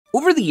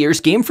Over the years,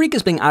 GameFreak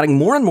has been adding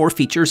more and more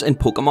features in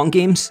Pokemon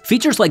games.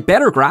 Features like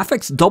better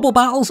graphics, double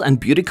battles, and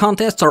beauty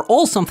contests are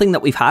all something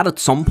that we've had at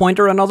some point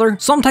or another.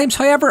 Sometimes,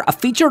 however, a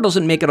feature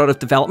doesn't make it out of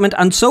development,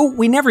 and so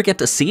we never get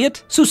to see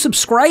it. So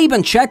subscribe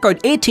and check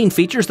out 18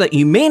 features that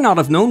you may not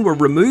have known were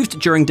removed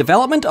during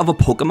development of a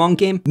Pokemon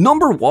game.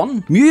 Number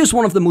 1. Mew is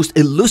one of the most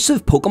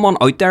elusive Pokemon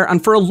out there,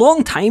 and for a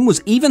long time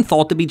was even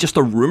thought to be just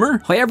a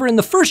rumour. However, in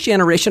the first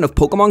generation of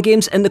Pokemon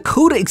games, in the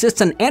code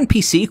exists an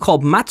NPC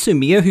called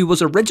Matsumiya who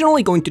was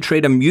originally going to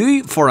trade a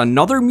Mew for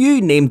another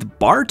Mew named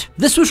Bart.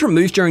 This was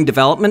removed during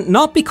development,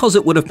 not because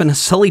it would have been a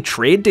silly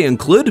trade to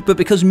include, but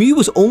because Mew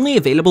was only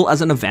available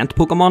as an event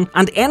Pokemon,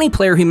 and any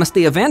player who missed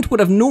the event would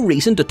have no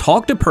reason to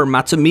talk to per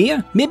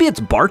Matsumiya. Maybe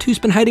it's Bart who's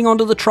been hiding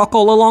under the truck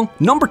all along.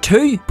 Number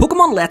 2.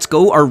 Pokemon Let's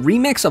Go are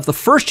remakes of the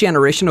first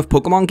generation of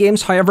Pokemon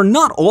games, however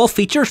not all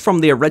features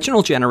from the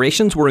original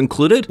generations were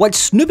included. While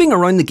snooping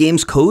around the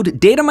game's code,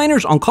 data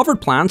miners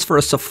uncovered plans for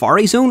a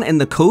safari zone in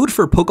the code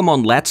for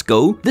Pokemon Let's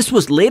Go. This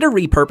was later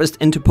repurposed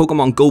into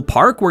Pokemon Go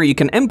Park, where you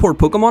can import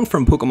Pokemon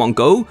from Pokemon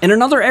Go. In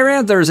another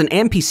area, there is an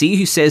NPC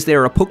who says they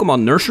are a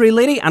Pokemon nursery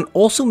lady and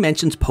also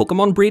mentions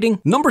Pokemon breeding.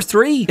 Number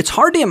 3. It's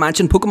hard to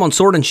imagine Pokemon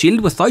Sword and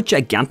Shield without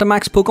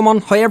Gigantamax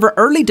Pokemon, however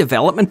early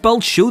development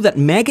builds show that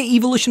Mega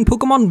Evolution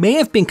Pokemon may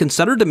have been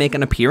considered to make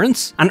an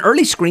appearance. An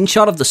early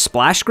screenshot of the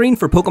splash screen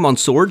for Pokemon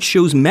Sword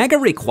shows Mega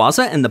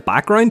Rayquaza in the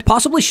background,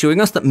 possibly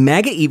showing us that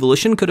Mega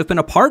Evolution could have been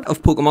a part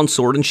of Pokemon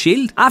Sword and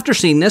Shield. After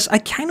seeing this, I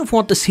kind of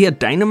want to see a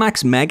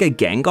Dynamax Mega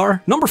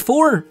Gengar. Number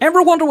 4.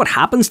 Ever wonder what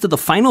happens to the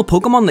final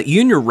Pokemon that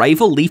you and your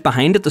rival leave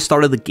behind at the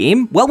start of the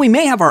game? Well, we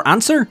may have our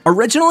answer.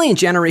 Originally in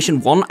Generation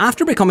 1,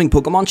 after becoming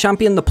Pokemon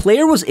Champion, the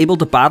player was able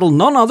to battle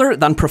none other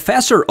than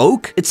Professor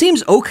Oak. It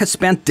seems Oak has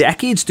spent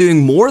decades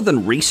doing more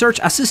than research,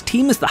 as his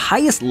team is the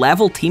highest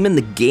level team in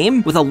the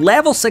game, with a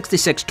level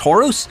 66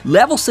 Tauros,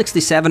 level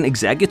 67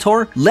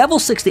 Exeggutor, level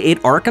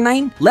 68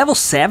 Arcanine, level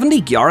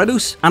 70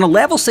 Gyarados, and a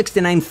level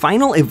 69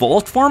 final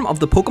evolved form of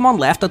the Pokemon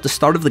left at the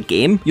start of the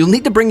game. You'll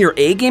need to bring your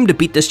A game to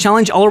beat this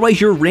challenge,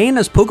 otherwise your reign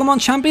as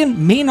Pokemon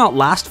Champion may not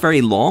last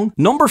very long.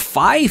 Number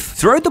 5.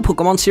 Throughout the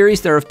Pokemon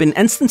series, there have been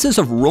instances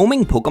of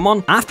roaming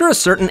Pokemon. After a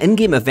certain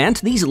in-game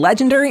event, these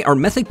legendary or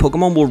mythic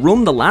Pokemon will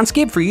roam the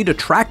landscape for you to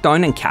track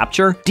down and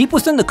capture. Deep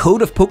within the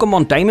code of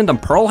Pokemon Diamond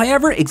and Pearl,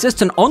 however,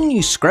 exists an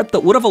unused script that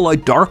would have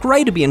allowed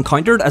Darkrai to be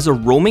encountered as a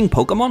roaming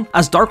Pokemon.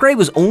 As Darkrai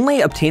was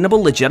only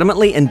obtainable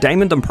legitimately in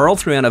Diamond and Pearl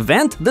through an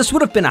event, this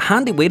would have been a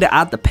handy way to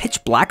add the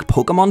pitch black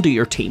Pokemon to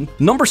your team.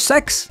 Number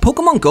 6.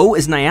 Pokemon Go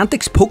is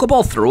Niantic's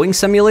Pokeball throwing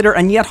simulator,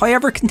 and yet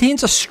however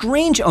contains a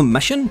strange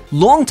omission.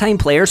 Long-time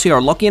players who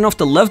are lucky enough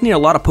to live near a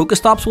lot of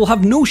Pokestops will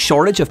have no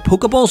shortage of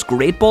Pokeballs,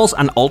 Great Balls,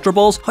 and Ultra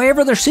Balls.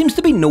 However, there seems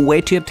to be no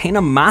way to obtain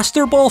a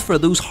Master Ball for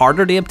those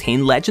harder to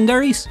obtain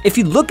legendaries. If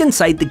you look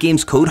inside the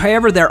game's code,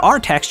 however, there are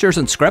textures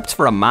and scripts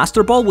for a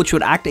Master Ball which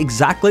would act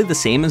exactly the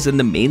same as in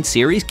the main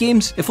series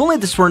games. If only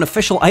this were an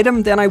official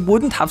item, then I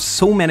wouldn't have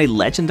so many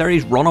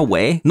legendaries run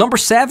away. Number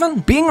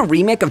 7. Being a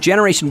remake of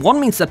Generation 1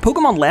 means that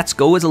Pokemon Let's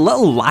Go is a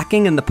little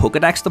lacking in the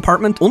Pokedex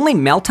department. Only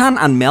Meltan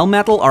and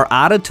Melmetal are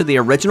added to the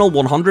original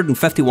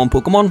 151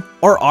 Pokemon,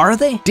 or are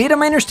they? Data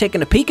miners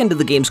taking a peek into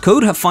the game's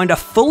code have found a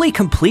fully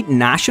complete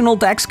national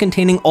dex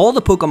containing all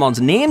the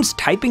Pokemon's names,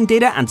 typing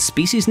data, and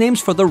species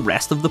names for the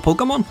rest of the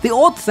Pokemon. The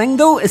odd thing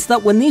though is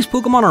that when these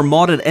Pokemon are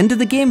modded into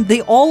the game,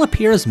 they all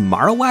appear as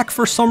Marowak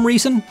for some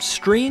reason.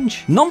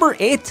 Strange. Number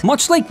 8.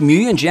 Much like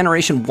Mew in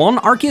Generation 1,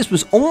 Arceus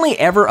was only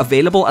ever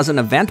available as an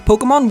event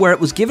Pokemon where it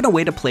was given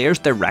away to players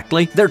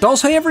directly. There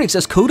does however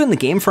exist code in the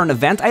game for an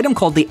event item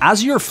called the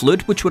Azure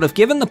Flute, which would have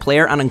given the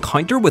player an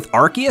encounter with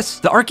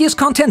Arceus. The Arceus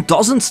content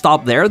doesn't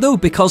stop there though,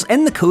 because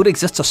in the code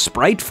exists a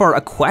sprite for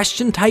a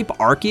question type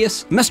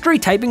Arceus. Mystery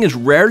typing is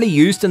rarely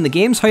used in the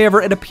games,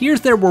 however it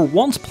appears there were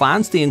once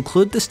plans to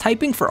include this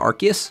typing for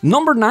Arceus.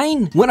 Number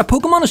 9. When a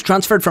Pokemon is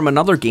transferred from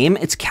another game,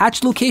 its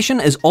catch location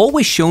is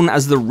always shown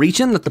as the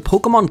region that the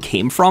Pokemon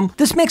came from.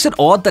 This makes it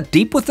odd that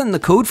deep within the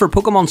code for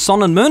Pokemon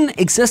Sun and Moon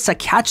exists a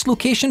catch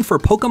location for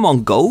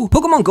Pokemon Go.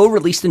 Pokemon Go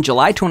released in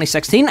July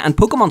 2016 and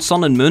Pokemon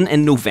Sun and Moon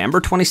in November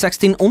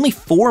 2016, only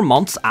 4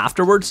 months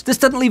afterwards. This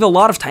didn't leave a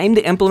lot of time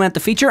to implement the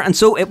feature, and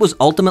so it was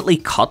ultimately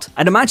cut.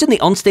 I'd imagine the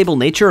unstable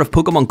nature of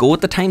Pokemon Go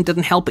at the time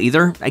didn't help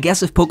either. I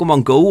guess if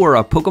Pokemon Go were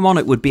a Pokemon,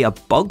 it would be a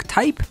bug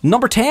type.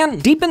 Number 10.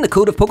 Deep in the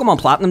code of Pokemon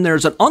Platinum, there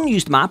is an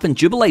unused map in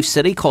Jubilife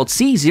City called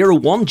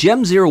C01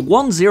 Gym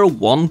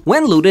 0101.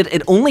 When loaded,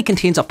 it only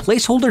contains a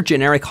placeholder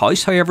generic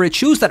house, however it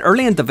shows that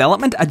early in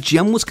development, a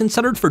gym was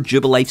considered for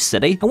Jubilife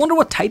City. I wonder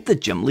what type the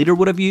gym leader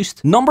would have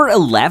used. Number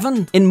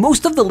 11. In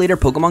most of the later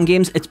Pokemon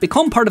games, it's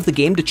become part of the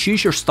game to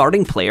choose your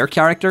starting player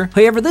character.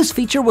 However, this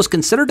feature was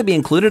considered to be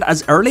included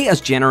as early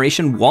as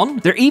Generation 1.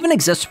 There even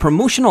exists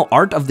promotional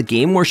art of the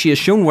game where she is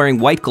shown wearing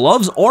white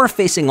gloves or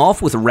facing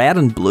off with red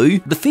and blue.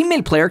 The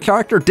female player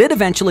character did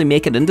eventually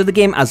make it into the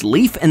game as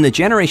Leaf in the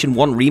Generation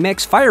 1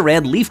 remakes Fire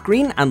Red, Leaf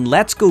Green, and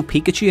Let's Go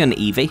Pikachu and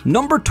Eevee.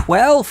 Number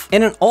 12.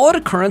 In an odd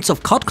occurrence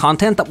of cut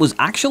content that was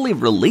actually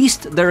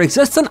released, there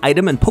exists an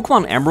item in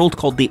Pokemon Emerald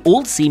called the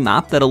Old Sea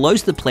Map that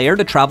allows the player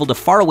to travel to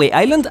Faraway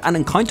Island and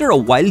encounter a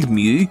wild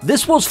Mew.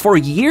 This was for For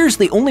years,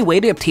 the only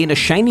way to obtain a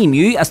shiny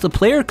Mew as the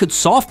player could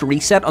soft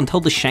reset until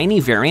the shiny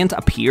variant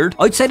appeared.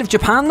 Outside of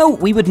Japan though,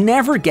 we would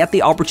never get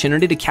the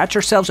opportunity to catch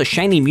ourselves a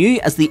shiny Mew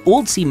as the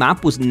Old Sea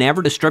map was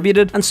never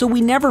distributed, and so we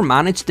never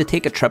managed to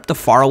take a trip to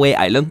Faraway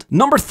Island.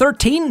 Number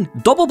 13.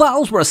 Double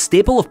battles were a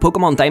staple of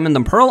Pokemon Diamond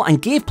and Pearl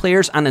and gave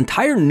players an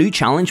entire new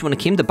challenge when it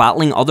came to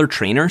battling other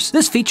trainers.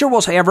 This feature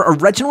was however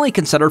originally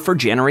considered for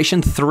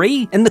Generation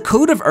 3. In the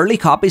code of early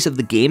copies of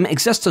the game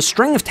exists a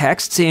string of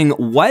text saying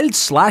Wild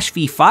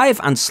 /V5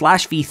 and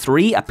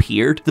 /V3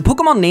 appeared. The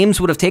Pokemon names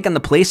would have taken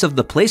the place of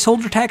the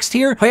placeholder text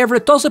here, however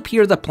it does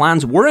appear that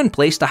plans were in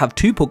place to have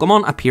 2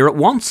 Pokemon appear at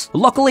once.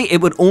 Luckily,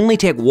 it would only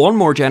take one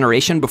more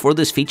generation before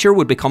this feature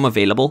would become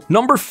available.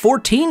 Number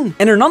 14.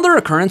 In another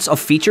occurrence of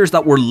features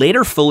that were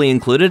later fully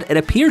included, it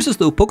appears as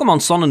though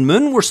Pokemon Sun and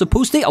Moon were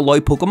supposed to allow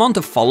Pokemon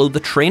to follow the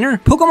trainer.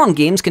 Pokemon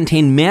games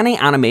contain many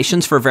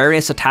animations for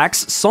various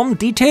attacks, some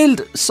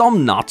detailed,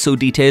 some not so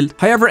detailed.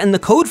 However, in the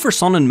code for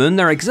Sun and Moon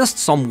there exists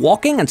some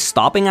walking and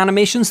stopping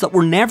animations that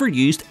were never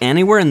used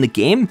anywhere in the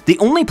game. The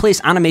only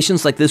place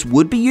animations like this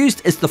would be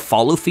used is the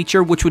follow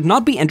feature, which would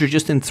not be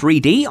introduced in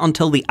 3D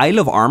until the Isle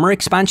of Armor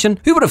expansion.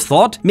 Who would have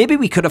thought? Maybe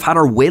we could have had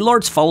our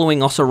Wailords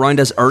following us around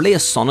as early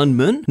as Sun and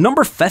Moon.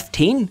 Number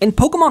 15. In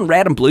Pokemon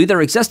Red and Blue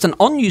there exists an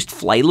unused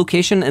fly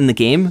location in the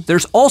game.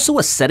 There's also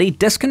a city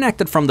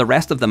disconnected from the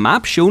rest of the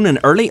map shown in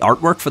early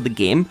artwork for the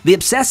game. The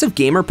Obsessive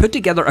Gamer put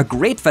together a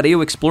great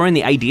video exploring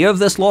the idea of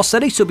this lost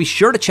city, so be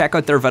sure to check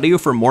out their video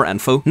for more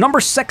info. Number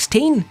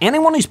 16.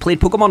 Anyone who's played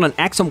Pokemon on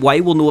X and Y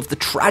will know of the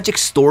tragic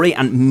story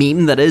and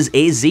meme that is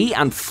AZ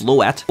and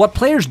Floette. What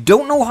players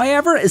don't know,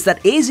 however, is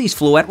that AZ's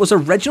Floette was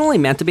originally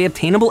meant to be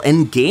obtainable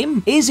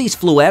in-game. AZ's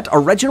Floette,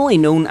 originally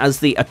known as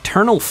the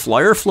Eternal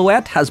Flower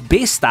Floette, has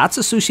base stats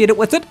associated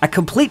with it, a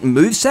complete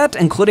moveset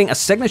including a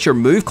signature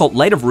move called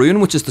Light of Ruin,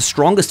 which is the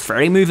strongest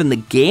fairy move in the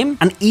game,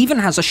 and even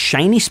has a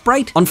shiny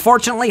sprite.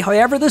 Unfortunately,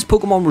 however, this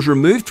Pokemon was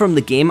removed from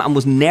the game and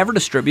was never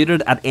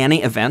distributed at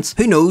any events.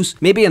 Who knows,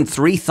 maybe in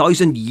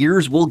 3,000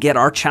 years we'll get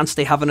our chance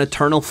to have an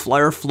Eternal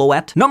Flower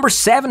Floette. Number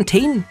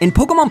 17. In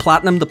Pokemon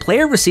Platinum, the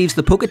player receives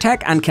the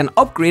Poketech and can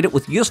upgrade it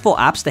with useful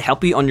apps to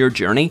help you on your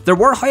journey. There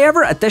were,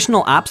 however,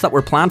 additional apps that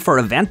were planned for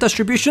event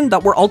distribution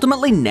that were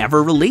ultimately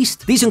never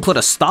released. These include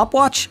a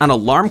stopwatch, an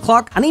alarm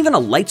clock, and even a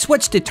light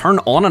switch to turn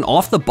on and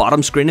off the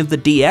bottom screen of the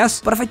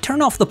DS. But if I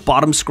turn off the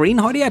bottom screen,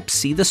 how do I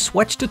see the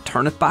switch to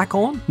turn it back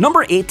on?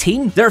 Number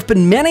 18. There have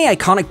been many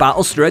iconic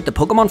battles throughout the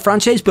Pokemon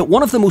franchise, but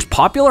one of the most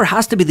popular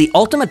has to be the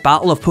ultimate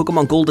battle of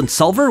Pokemon Gold and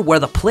Silver, where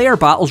the player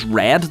battles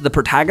Red, the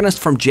protagonist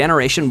from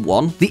Generation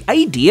 1. The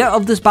idea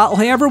of this battle,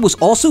 however, was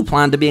also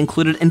planned to be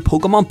included in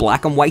Pokemon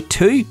Black and White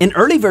 2. In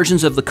early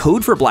versions of the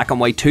code for Black and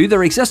White 2,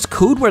 there exists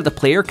code where the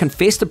player can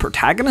face the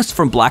protagonist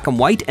from Black and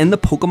White in the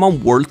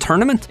Pokemon World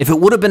Tournament. If it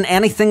would have been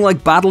anything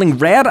like battling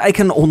Red, I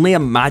can only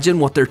imagine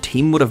what their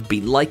team would have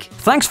been like.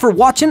 Thanks for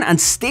watching and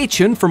stay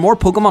tuned for more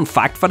Pokemon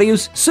fact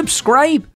videos. Subscribe!